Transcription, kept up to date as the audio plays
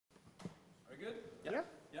Yeah.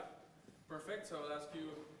 Yeah. Perfect. So I'll ask you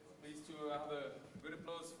please to have a good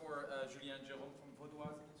applause for Julien and Jérome from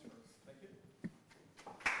Vaudoise Assurance. Thank you.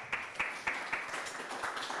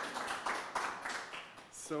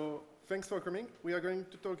 So thanks for coming. We are going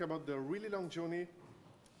to talk about the really long journey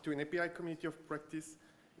to an API community of practice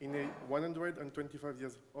in a 125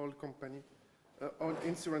 years old company, old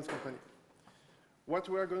insurance company. What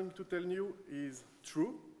we are going to tell you is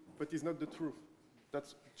true, but is not the truth.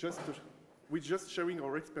 That's just we're just sharing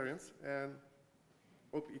our experience and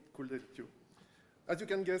hope it could help you. As you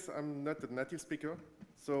can guess, I'm not a native speaker,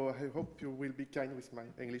 so I hope you will be kind with my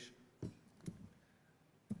English.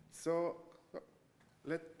 So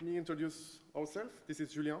let me introduce ourselves. This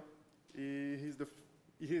is Julien. He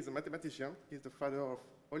is a mathematician. He's the father of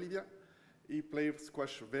Olivia. He plays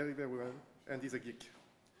squash very, very well, and he's a geek.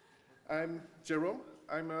 I'm Jérome.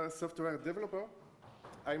 I'm a software developer.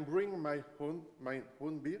 I'm brewing my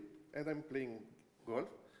own beer, and I'm playing golf,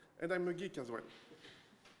 and I'm a geek as well.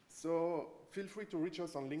 So feel free to reach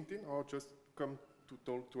us on LinkedIn or just come to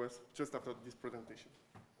talk to us just after this presentation.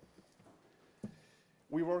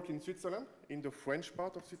 We work in Switzerland, in the French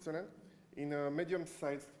part of Switzerland, in a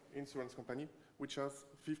medium-sized insurance company, which has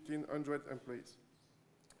 1,500 employees.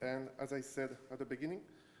 And as I said at the beginning,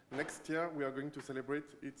 next year we are going to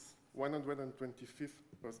celebrate its 125th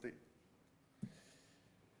birthday.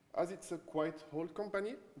 As it's a quite old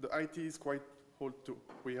company, the IT is quite old too.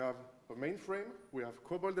 We have a mainframe, we have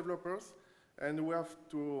COBOL developers, and we have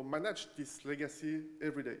to manage this legacy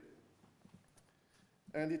every day.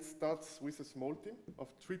 And it starts with a small team of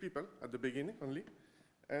 3 people at the beginning only,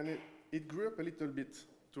 and it grew up a little bit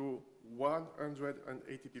to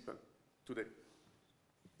 180 people today.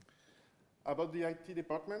 About the IT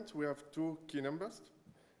department, we have 2 key numbers.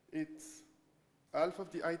 It's half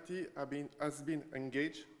of the IT has been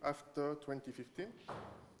engaged after 2015,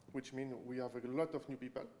 which means we have a lot of new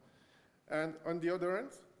people. And on the other hand,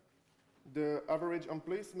 the average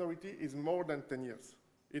employee seniority is more than 10 years.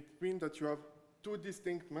 It means that you have 2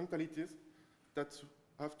 distinct mentalities that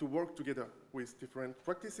have to work together with different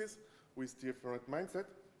practices, with different mindset,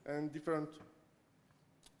 and different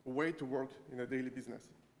way to work in a daily business.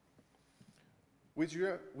 With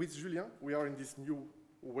Julien, we are in this new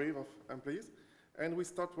wave of employees, and we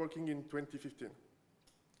start working in 2015.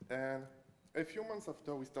 And a few months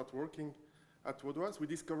after we start working at Vaudoise, we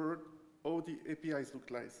discovered how the APIs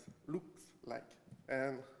looks like,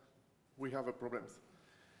 and we have a problem.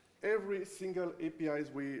 Every single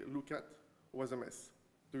APIs we look at was a mess.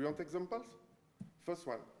 Do you want examples? First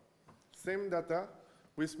one, same data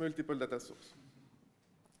with multiple data sources.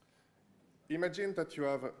 Imagine that you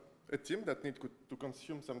have a team that needs to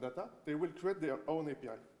consume some data. They will create their own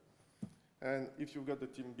API. And if you've got the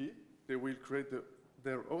team B, they will create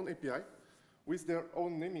their own API with their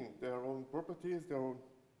own naming, their own properties,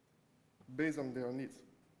 based on their needs.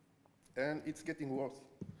 And it's getting worse.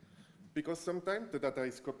 Because sometimes the data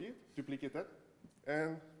is copied, duplicated,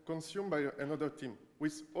 and consumed by another team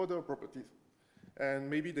with other properties. And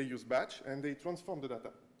maybe they use batch, and they transform the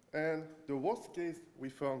data. And the worst case we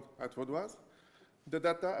found at Vaudoise, the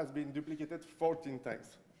data has been duplicated 14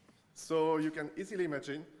 times. So you can easily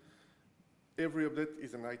imagine every update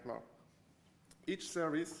is a nightmare. Each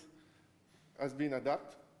service has been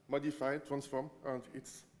adapted, modified, transformed, and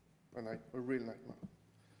it's a real nightmare.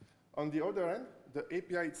 On the other hand, the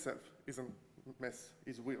API itself is a mess,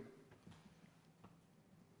 is weird.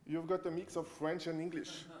 You've got a mix of French and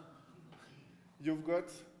English. You've got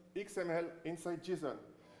XML inside JSON.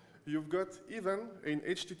 You've got even an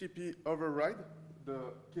HTTP override.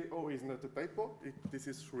 The KO is not a typo, this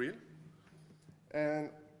is real. And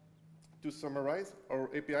to summarize, our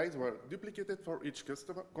APIs were duplicated for each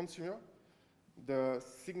consumer. The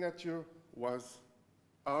signature was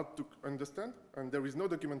hard to understand, and there is no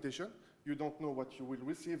documentation. You don't know what you will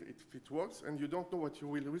receive if it works, and you don't know what you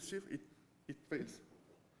will receive if it fails.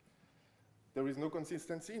 There is no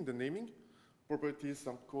consistency in the naming. Properties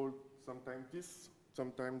are called sometimes this,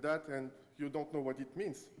 sometimes that, and you don't know what it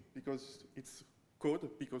means because it's code,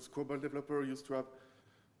 because COBOL developer used to have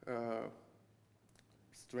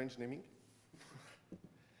strange naming.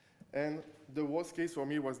 And the worst case for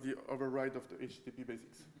me was the override of the HTTP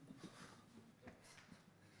basics.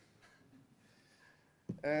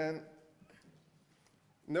 And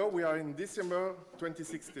now we are in December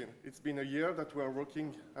 2016. It's been a year that we are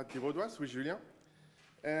working at the Vaudoise with Julien.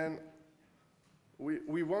 And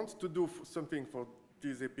we want to do something for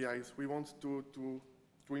these APIs. We want to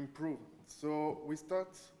improve. So we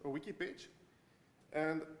start a wiki page.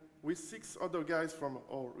 And with 6 other guys from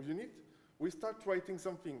our unit, we start writing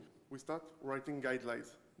something. We start writing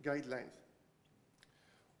guidelines.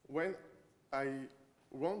 When I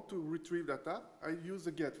want to retrieve data, I use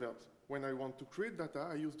the get verbs. When I want to create data,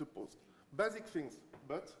 I use the post. Basic things,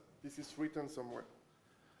 but this is written somewhere.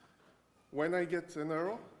 When I get an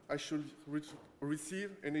error, I should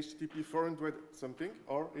receive an HTTP 400 something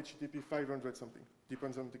or HTTP 500 something,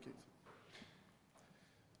 depends on the case.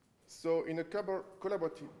 So in a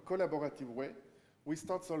collaborative way, we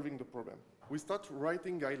start solving the problem. We start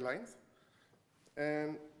writing guidelines,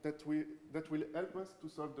 and that will help us to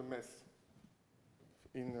solve the mess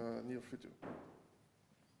in the near future.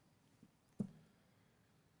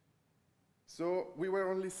 So we were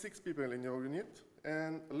only 6 people in our unit,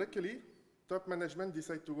 and luckily, top management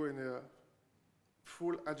decided to go in a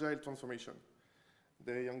full agile transformation.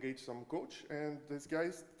 They engaged some coach, and these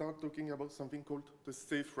guys start talking about something called the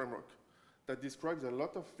SAFE framework that describes a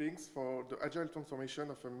lot of things for the agile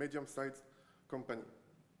transformation of a medium-sized company.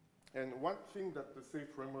 And one thing that the SAFE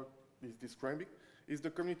framework is describing is the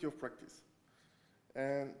community of practice.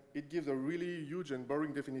 And it gives a really huge and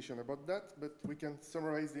boring definition about that, but we can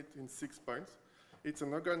summarize it in 6 points. It's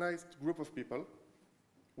an organized group of people.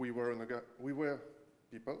 We were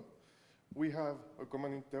people. We have a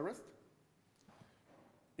common interest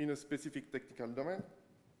in a specific technical domain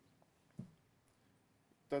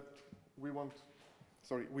that we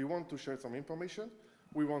want to share some information.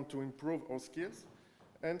 We want to improve our skills.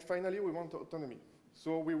 And finally, we want autonomy.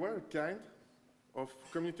 So we were a kind of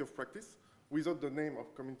community of practice without the name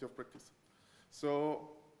of community of practice. So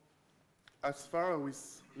as far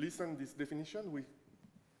as we listen this definition, we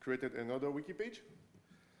created another wiki page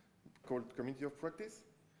called Community of Practice.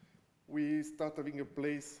 We start having a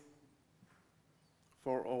place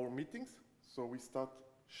for our meetings, so we start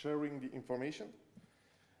sharing the information.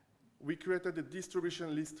 We created a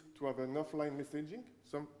distribution list to have an offline messaging,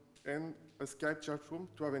 and a Skype chat room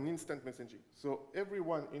to have an instant messaging. So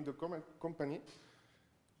everyone in the company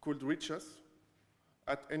could reach us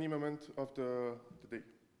at any moment of the day.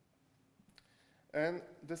 And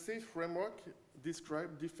the SAFE framework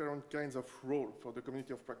describes different kinds of roles for the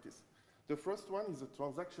community of practice. The first one is a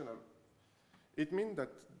transactional. It means that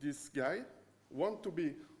this guy wants to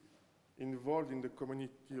be involved in the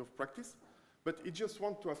community of practice, but he just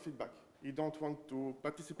wants to have feedback. He don't want to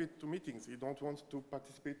participate to meetings. He don't want to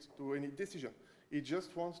participate to any decision. He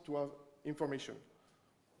just wants to have information.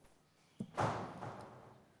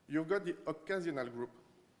 You've got the occasional group.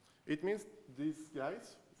 It means these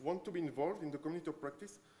guys want to be involved in the community of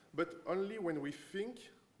practice, but only when we think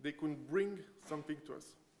they can bring something to us.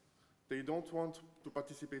 They don't want to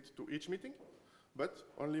participate to each meeting, but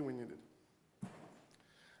only when needed.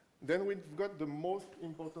 Then we've got the most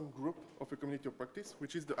important group of a community of practice,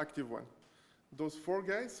 which is the active one. Those 4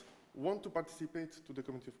 guys want to participate to the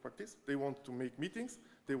community of practice. They want to make meetings.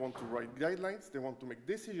 They want to write guidelines. They want to make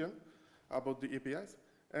decisions about the APIs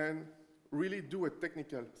and really do a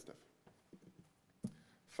technical stuff.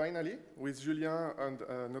 Finally, with Julien and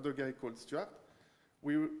another guy called Stuart,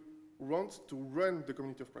 we want to run the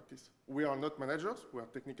community of practice. We are not managers. We are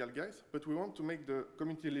technical guys, but we want to make the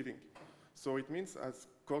community living. So it means as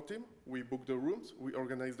core team, we book the rooms, we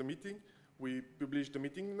organize the meeting, we publish the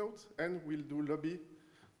meeting notes, and we'll do lobby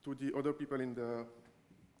to the other people in the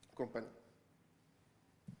company.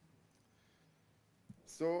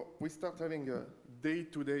 So we start having a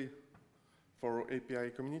day-to-day for our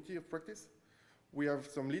API community of practice. We have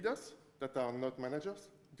some leaders that are not managers.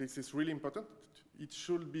 This is really important. It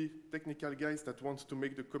should be technical guys that want to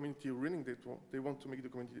make the community running. They want to make the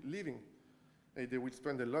community living. And they will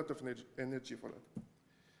spend a lot of energy for that.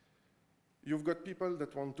 You've got people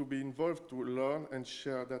that want to be involved to learn and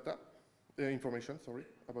share information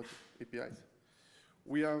about APIs.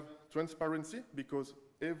 We have transparency because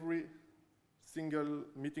every single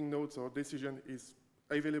meeting notes or decision is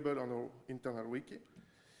available on our internal wiki.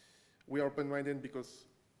 We are open-minded because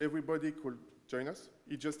everybody could join us.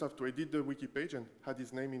 He just have to edit the wiki page and add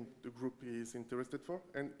his name in the group he is interested for,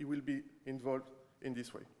 and he will be involved in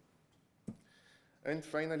this way. And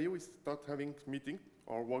finally, we start having meeting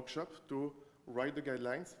or workshop to write the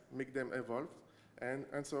guidelines, make them evolve, and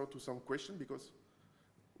answer to some questions because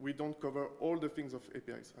we don't cover all the things of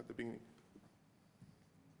APIs at the beginning.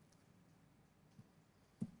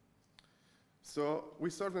 So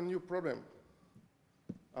we solved a new problem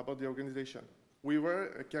about the organization. We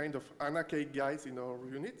were a kind of anarchic guys in our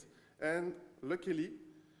unit, and luckily,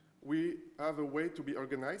 we have a way to be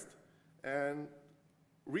organized and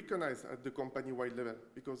recognized at the company-wide level,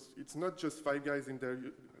 because it's not just 5 guys in their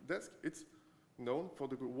desk, it's known for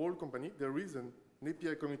the whole company. There is an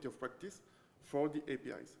API community of practice for the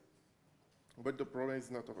APIs. But the problem is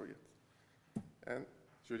not over yet. And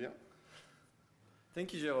Julien?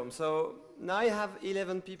 Thank you, Jérome. So now I have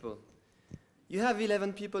 11 people. You have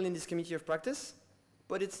 11 people in this committee of practice,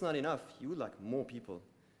 but it's not enough. You would like more people.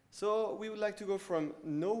 So we would like to go from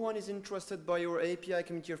no one is interested by your API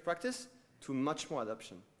committee of practice to much more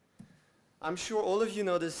adoption. I'm sure all of you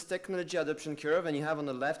know this technology adoption curve, and you have on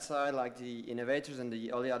the left side like the innovators and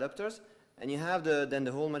the early adopters, and you have then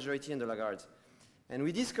the whole majority and the laggards. And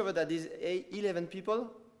we discovered that these 11 people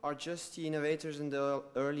are just the innovators and the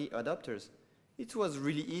early adopters. It was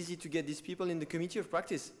really easy to get these people in the committee of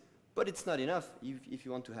practice, but it's not enough. If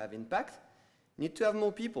you want to have impact, you need to have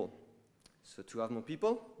more people. So to have more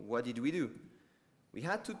people, what did we do? We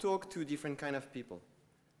had to talk to different kind of people.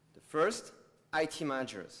 The first, IT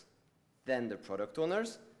managers, then the product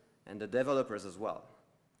owners, and the developers as well.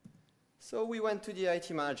 So we went to the IT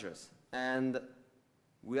managers, and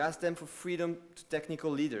we asked them for freedom to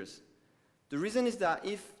technical leaders. The reason is that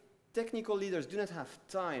if technical leaders do not have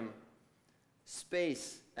time,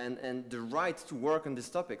 space, and the right to work on these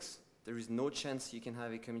topics, there is no chance you can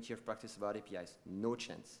have a committee of practice about APIs. No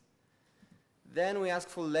chance. Then we ask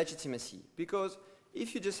for legitimacy, because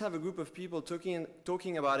if you just have a group of people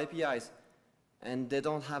talking about APIs and they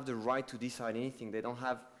don't have the right to decide anything, they don't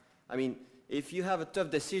have, I mean, if you have a tough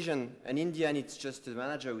decision and in the end it's just the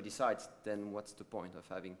manager who decides, then what's the point of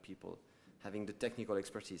having people having the technical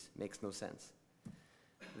expertise? Makes no sense.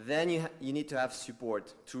 Then you need to have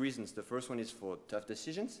support. Two reasons. The first one is for tough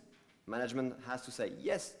decisions. Management has to say,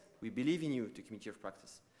 yes, we believe in you to committee of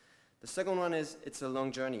practice. The second one is it's a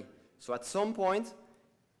long journey. So at some point,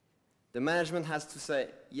 the management has to say,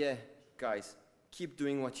 yeah, guys, keep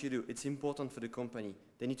doing what you do. It's important for the company.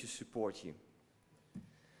 They need to support you.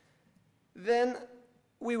 Then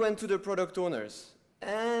we went to the product owners.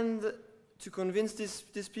 And to convince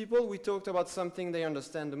these people, we talked about something they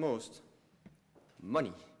understand the most.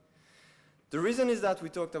 Money. The reason is that we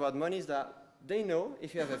talked about money is that they know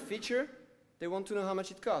if you have a feature, they want to know how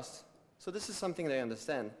much it costs. So this is something they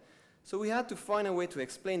understand. So we had to find a way to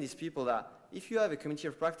explain these people that if you have a committee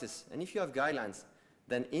of practice and if you have guidelines,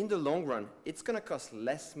 then in the long run, it's going to cost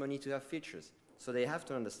less money to have features. So they have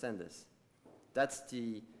to understand this. That's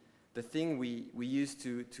the thing we use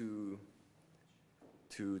to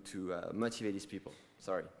motivate these people.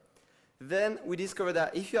 Sorry. Then we discovered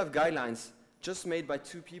that if you have guidelines just made by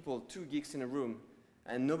two people, two geeks in a room,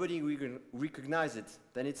 and nobody recognize it,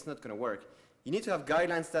 then it's not going to work. You need to have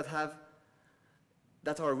guidelines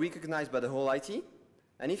that are recognized by the whole IT.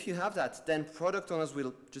 And if you have that, then product owners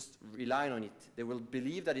will just rely on it. They will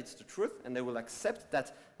believe that it's the truth, and they will accept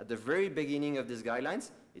that at the very beginning of these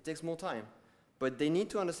guidelines, it takes more time. But they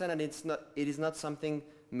need to understand that it is not something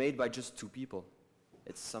made by just two people.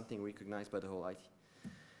 It's something recognized by the whole IT.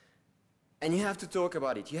 And you have to talk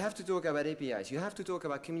about it. You have to talk about APIs. You have to talk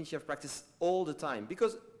about community of practice all the time,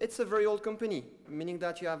 because it's a very old company, meaning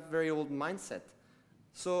that you have very old mindset.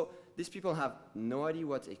 So these people have no idea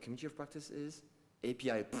what a community of practice is.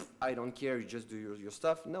 API, I don't care, you just do your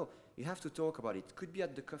stuff. No, you have to talk about it. Could be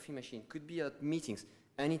at the coffee machine, could be at meetings,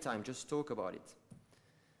 anytime, just talk about it.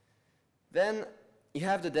 Then you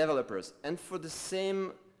have the developers, and for the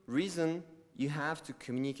same reason, you have to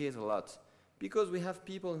communicate a lot. Because we have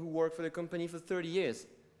people who work for the company for 30 years.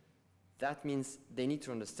 That means they need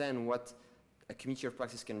to understand what a community of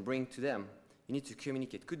practice can bring to them. You need to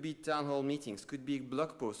communicate. Could be town hall meetings, could be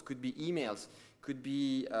blog posts, could be emails, could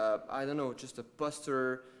be, I don't know, just a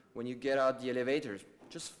poster when you get out the elevators.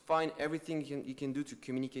 Just find everything you can do to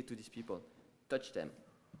communicate to these people. Touch them.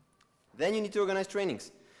 Then you need to organize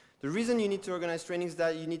trainings. The reason you need to organize trainings is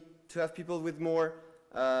that you need to have people with more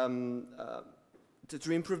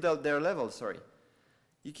to improve their level, sorry.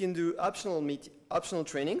 You can do optional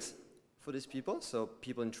trainings for these people, so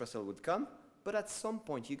people interested would come, but at some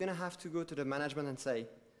point you're going to have to go to the management and say,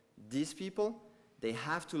 these people, they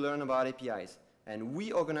have to learn about APIs. And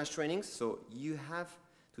we organize trainings, so you have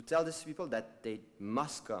to tell these people that they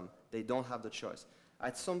must come. They don't have the choice.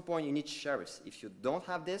 At some point you need sheriffs. If you don't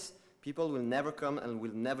have this, people will never come and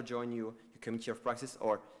will never join your committee of practice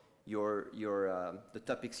or the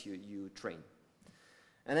topics you train.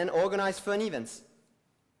 And then organize fun events.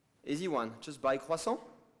 Easy one, just buy croissant.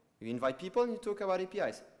 You invite people and you talk about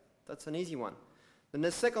APIs. That's an easy one. Then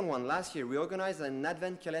the second one, last year, we organized an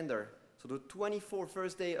advent calendar. So the 24th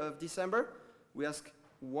first day of December, we ask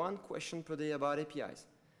one question per day about APIs.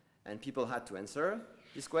 And people had to answer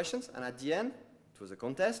these questions, and at the end, it was a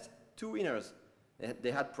contest, 2 winners.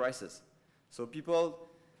 They had prizes. So people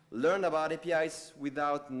learned about APIs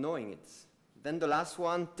without knowing it. Then the last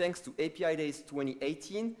one, thanks to APIdays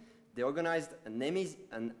 2018, they organized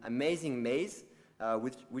an amazing maze,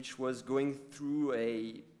 which was going through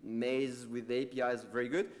a maze with APIs, very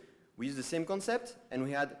good. We used the same concept, and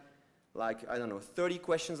we had like, I don't know, 30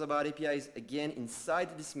 questions about APIs again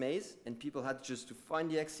inside this maze, and people had just to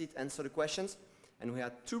find the exit, answer the questions, and we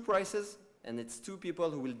had 2 prizes, and it's 2 people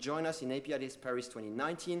who will join us in APIdays Paris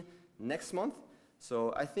 2019 next month.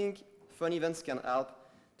 So I think fun events can help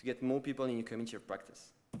to get more people in your community of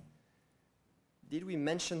practice. Did we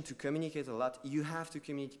mention to communicate a lot? You have to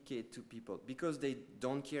communicate to people because they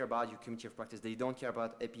don't care about your community of practice. They don't care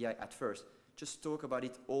about API at first. Just talk about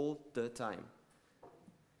it all the time.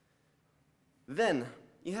 Then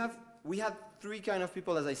we had 3 kind of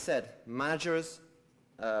people, as I said: managers,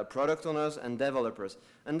 product owners, and developers.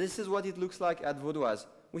 And this is what it looks like at Vaudoise.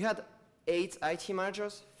 We had 8 IT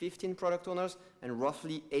managers, 15 product owners, and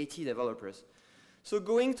roughly 80 developers. So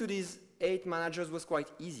going to these 8 managers was quite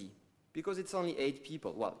easy, because it's only 8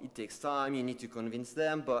 people. Well, it takes time, you need to convince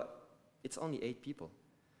them, but it's only 8 people.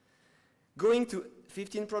 Going to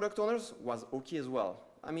 15 product owners was okay as well.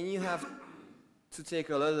 I mean, you have to take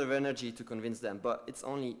a lot of energy to convince them, but it's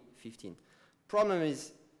only 15. Problem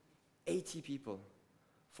is 80 people.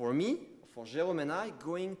 For me, for Jérome and I,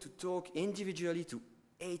 going to talk individually to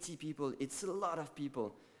 80 people, it's a lot of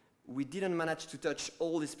people. We didn't manage to touch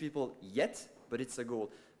all these people yet, but it's a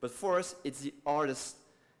goal. But for us, it's the hardest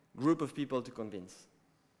group of people to convince.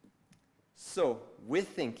 So we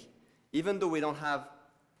think, even though we don't have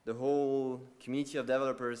the whole community of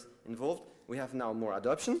developers involved, we have now more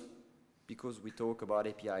adoption, because we talk about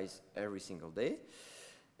APIs every single day,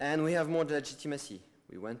 and we have more legitimacy.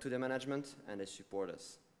 We went to the management, and they support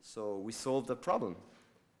us. So we solved the problem.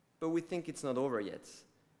 But we think it's not over yet.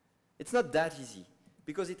 It's not that easy,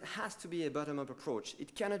 because it has to be a bottom-up approach.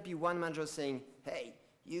 It cannot be one manager saying, hey,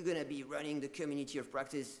 you're going to be running the community of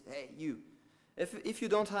practice, hey, you. If you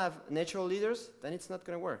don't have natural leaders, then it's not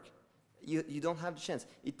going to work. You don't have the chance.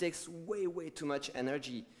 It takes way, way too much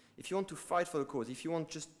energy. If you want to fight for the cause, if you want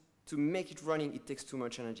just to make it running, it takes too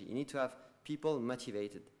much energy. You need to have people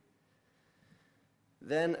motivated.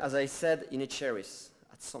 Then, as I said in a cherries,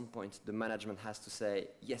 at some point, the management has to say,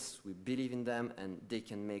 yes, we believe in them, and they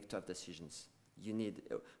can make tough decisions.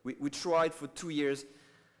 We tried for 2 years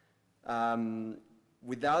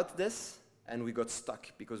without this, and we got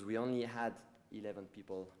stuck, because we only had 11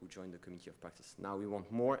 people who joined the community of practice. Now we want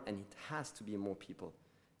more, and it has to be more people.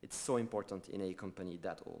 It's so important in a company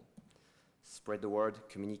that all. Spread the word,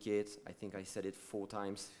 communicate. I think I said it 4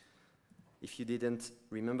 times. If you didn't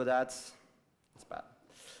remember that, it's bad.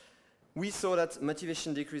 We saw that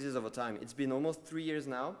motivation decreases over time. It's been almost 3 years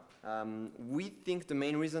now. We think the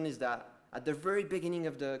main reason is that at the very beginning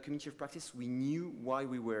of the community of practice, we knew why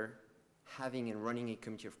we were having and running a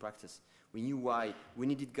community of practice. We knew why. We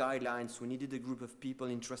needed guidelines. We needed a group of people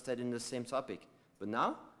interested in the same topic. But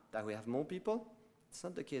now that we have more people, it's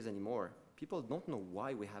not the case anymore. People don't know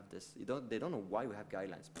why we have this. They don't know why we have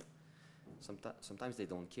guidelines. Sometimes they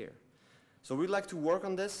don't care. So we'd like to work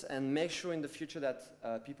on this and make sure in the future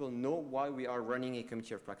that people know why we are running a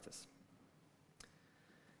community of practice.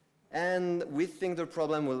 And we think the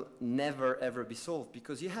problem will never, ever be solved,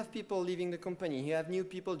 because you have people leaving the company, you have new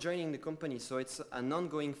people joining the company, so it's an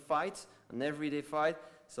ongoing fight, an everyday fight.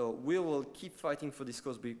 So we will keep fighting for this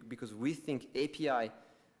cause because we think API,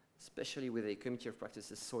 especially with a community of practice,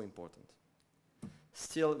 is so important.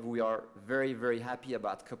 Still, we are very, very happy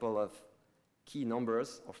about a couple of key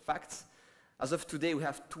numbers or facts. As of today, we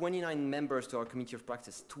have 29 members to our community of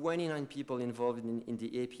practice, 29 people involved in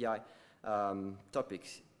the API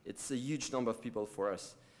topics. It's a huge number of people for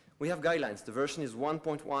us. We have guidelines. The version is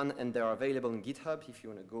 1.1, and they are available on GitHub. If you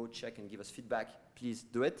want to go check and give us feedback, please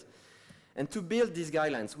do it. And to build these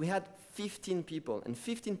guidelines, we had 15 people, and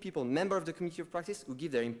 15 people, members of the community of practice, who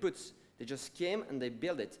give their inputs. They just came and they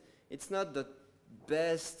built it. It's not the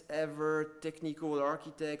best ever technical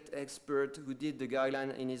architect expert who did the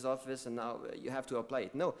guideline in his office and now you have to apply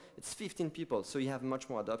it. No, it's 15 people, so you have much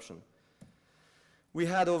more adoption. We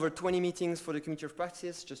had over 20 meetings for the community of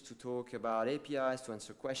practice just to talk about APIs, to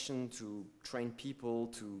answer questions, to train people,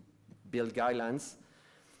 to build guidelines.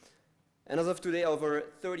 And as of today, over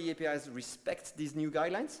 30 APIs respect these new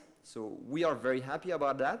guidelines. So we are very happy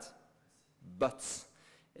about that. But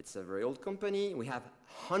it's a very old company. We have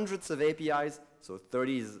hundreds of APIs, so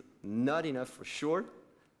 30 is not enough for sure,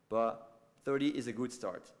 but 30 is a good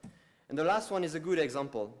start. And the last one is a good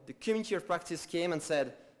example. The community of practice came and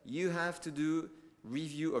said, you have to do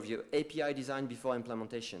review of your API design before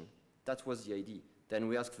implementation. That was the idea. Then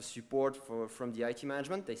we asked for support from the IT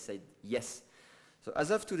management. They said yes. So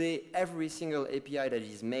as of today, every single API that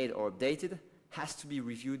is made or updated has to be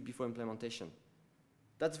reviewed before implementation.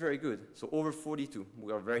 That's very good. So over 42.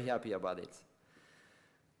 We are very happy about it.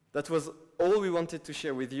 That was all we wanted to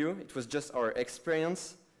share with you. It was just our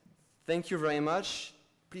experience. Thank you very much.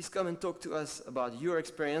 please come and talk to us about your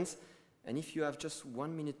experience. And if you have just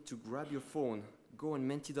 1 minute to grab your phone, go on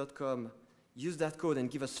menti.com, use that code and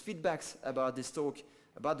give us feedbacks about this talk,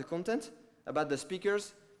 about the content, about the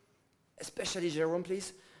speakers, especially Jérome,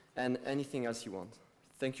 please, and anything else you want.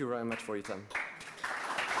 Thank you very much for your time.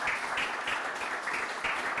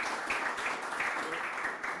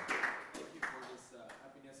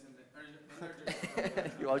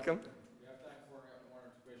 You're welcome. We have time for one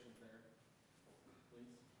or two questions there.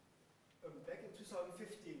 Please. Back in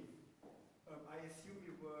 2015, I assume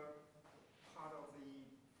you were part of the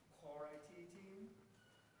core IT team?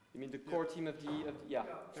 You mean the core team of the yeah,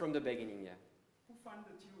 from the beginning, yeah. Who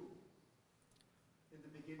funded you in the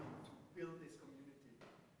beginning to build this community?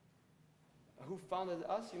 Who founded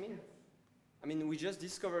us, you mean? Yes. I mean, we just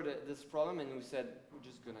discovered this problem and we said, we're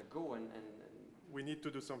just gonna go and We need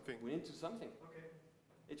to do something. we need to do something. Okay.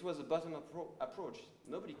 It was a bottom-up approach.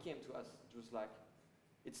 Nobody came to us. It was like,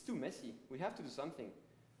 it's too messy. We have to do something.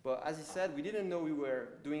 But as he said, we didn't know we were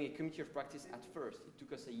doing a committee of practice at first. It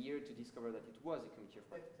took us a year to discover that it was a committee of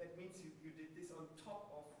practice. That means you did this on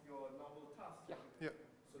top of your normal task? Yeah. Yeah.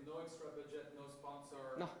 So no extra budget, no sponsor?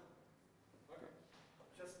 No. Okay.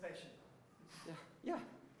 Just passion? Yeah.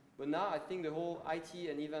 But now I think the whole IT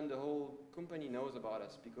and even the whole company knows about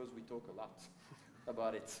us because we talk a lot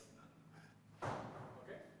about it.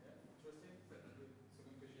 Okay, yeah, interesting. Second question.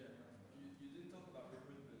 You didn't talk about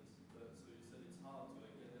recruitment, so you said it's hard to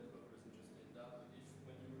get developers interested in that. But if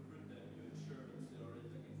when you recruit them, you ensure that they're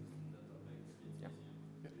already interested in that topic, it's easier.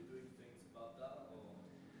 Yeah. Are you doing things about that, or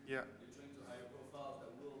Yeah. you're trying to hire profiles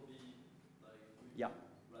that will be like with Yeah.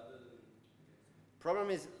 you rather than?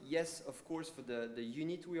 Problem is, yes, of course, for the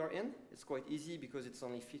unit we are in, it's quite easy because it's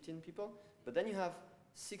only 15 people. But then you have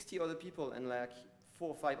 60 other people and like 4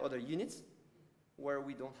 or 5 other units where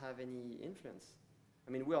we don't have any influence.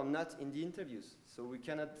 I mean, we are not in the interviews, so we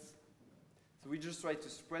cannot. So we just try to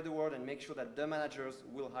spread the word and make sure that the managers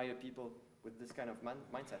will hire people with this kind of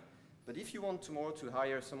mindset. But if you want tomorrow to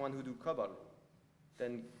hire someone who do COBOL,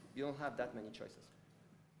 then you don't have that many choices.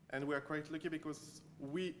 And we are quite lucky because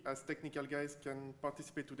we, as technical guys, can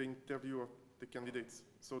participate to the interview of the candidates.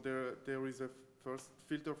 So there is a first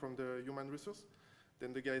filter from the human resource.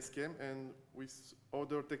 Then the guys came, and with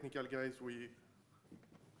other technical guys, we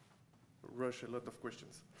rush a lot of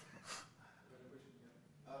questions.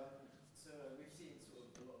 So we've seen sort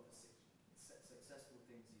of a lot of the successful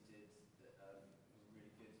things you did that were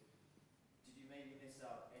really good. Did you maybe miss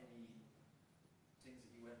out any things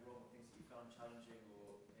that you went wrong, things that you found challenging,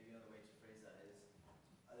 or maybe another way to phrase that is,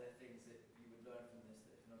 are there things that you would learn from this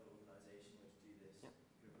that if another organisation were to do this, you could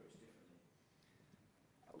approach differently?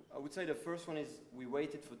 I would say the first one is we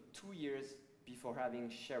waited for 2 years before having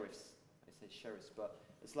sheriffs. I say sheriffs, but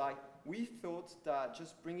it's like we thought that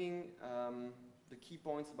just bringing the key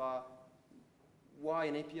points about why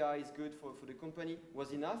an API is good for the company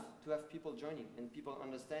was enough to have people joining and people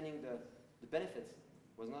understanding the benefits.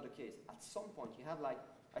 Was not the case. At some point you have like,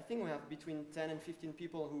 I think we have between 10 and 15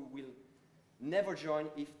 people who will never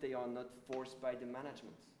join if they are not forced by the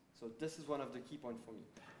management. So this is one of the key points for me.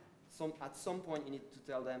 At some point you need to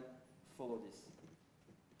tell them, follow this.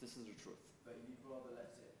 This is the truth. But you'd rather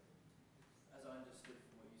let it, as I understood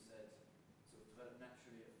from what you said, sort of develop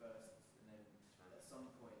naturally at first, and then at some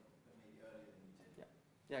point, but maybe earlier than you did.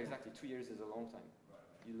 Yeah, exactly. 2 years is a long time. Right.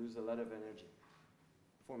 You lose a lot of energy.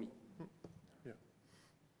 For me.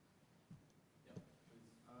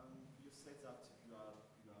 You said that you have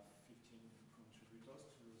 15 contributors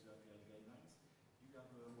to the API guidelines. You have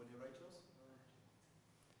moderators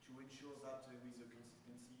to ensure that with the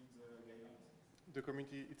consistency in the guidelines? The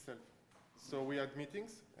community itself. So we had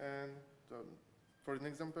meetings, and for an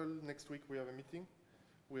example, next week we have a meeting.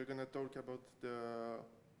 We're going to talk about the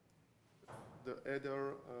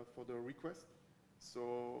header for the request.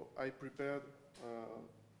 So I prepared a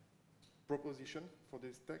proposition for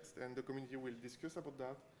this text, and the community will discuss about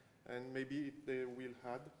that, and maybe if they will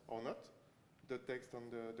add or not the text on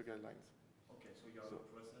the guidelines. Okay, so you have a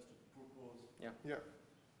process to propose Yeah. Yeah.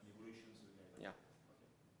 an evolution to the guidelines. Yeah.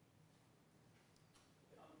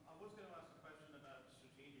 I was going to ask a question about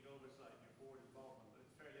strategic oversight and your board involvement, but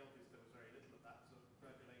it's fairly obvious there was very little of that, so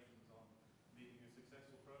congratulations on leading a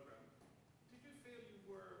successful program. Did you feel you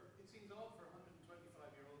were, it seems odd for a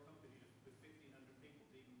 125-year-old company with 1,500 people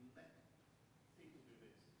to even let people do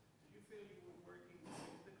this. Did you feel you were working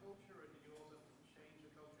with the culture, or did you also change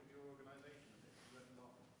the culture of your organisation a bit? You went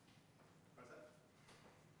along. Or is that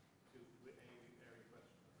too airy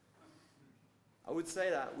question? I would say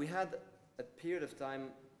that we had a period of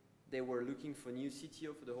time they were looking for new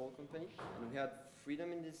CTO for the whole company, and we had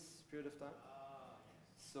freedom in this period of time.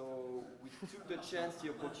 So we took the chance, the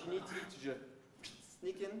opportunity to just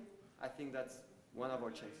sneak in. I think that's one of our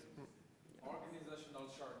chances. Organizational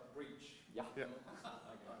chart breach. Yeah. Yeah.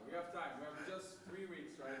 Okay, we have time. We have just 3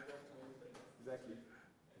 weeks, right? Exactly.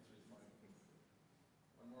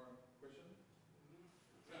 One more question?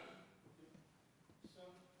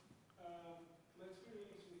 So, my experience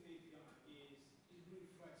with API is really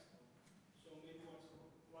flexible. So maybe what's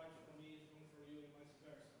right for me is wrong for you and vice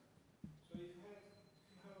versa. So if you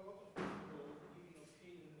have a lot of people giving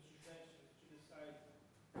opinions and suggestions to decide,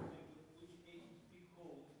 for example, which ATP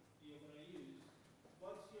code you're going to use,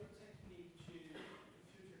 what's your technique to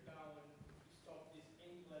filter down and stop this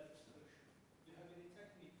endless discussion? Do you have any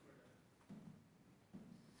technique for that?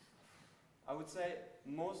 I would say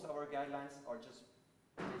most of our guidelines are just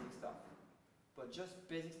basic stuff. But just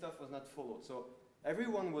basic stuff was not followed. So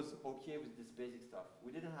everyone was okay with this basic stuff.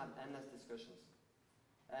 We didn't have endless discussions.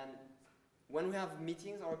 And when we have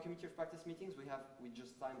meetings, our committee of practice meetings, we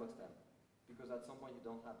just time box them. Because at some point you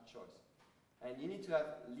don't have a choice. And you need to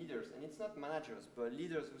have leaders, and it's not managers, but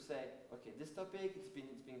leaders who say, okay, this topic, it's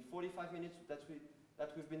been 45 minutes that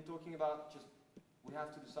we've been talking about, just we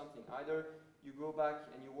have to do something. Either you go back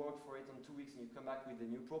and you work for it in 2 weeks and you come back with a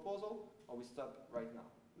new proposal, or we stop right now.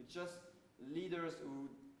 It's just leaders who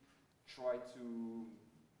try to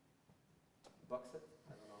box it.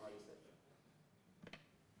 I don't know how you say it.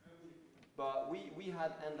 But we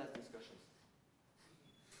had endless discussions.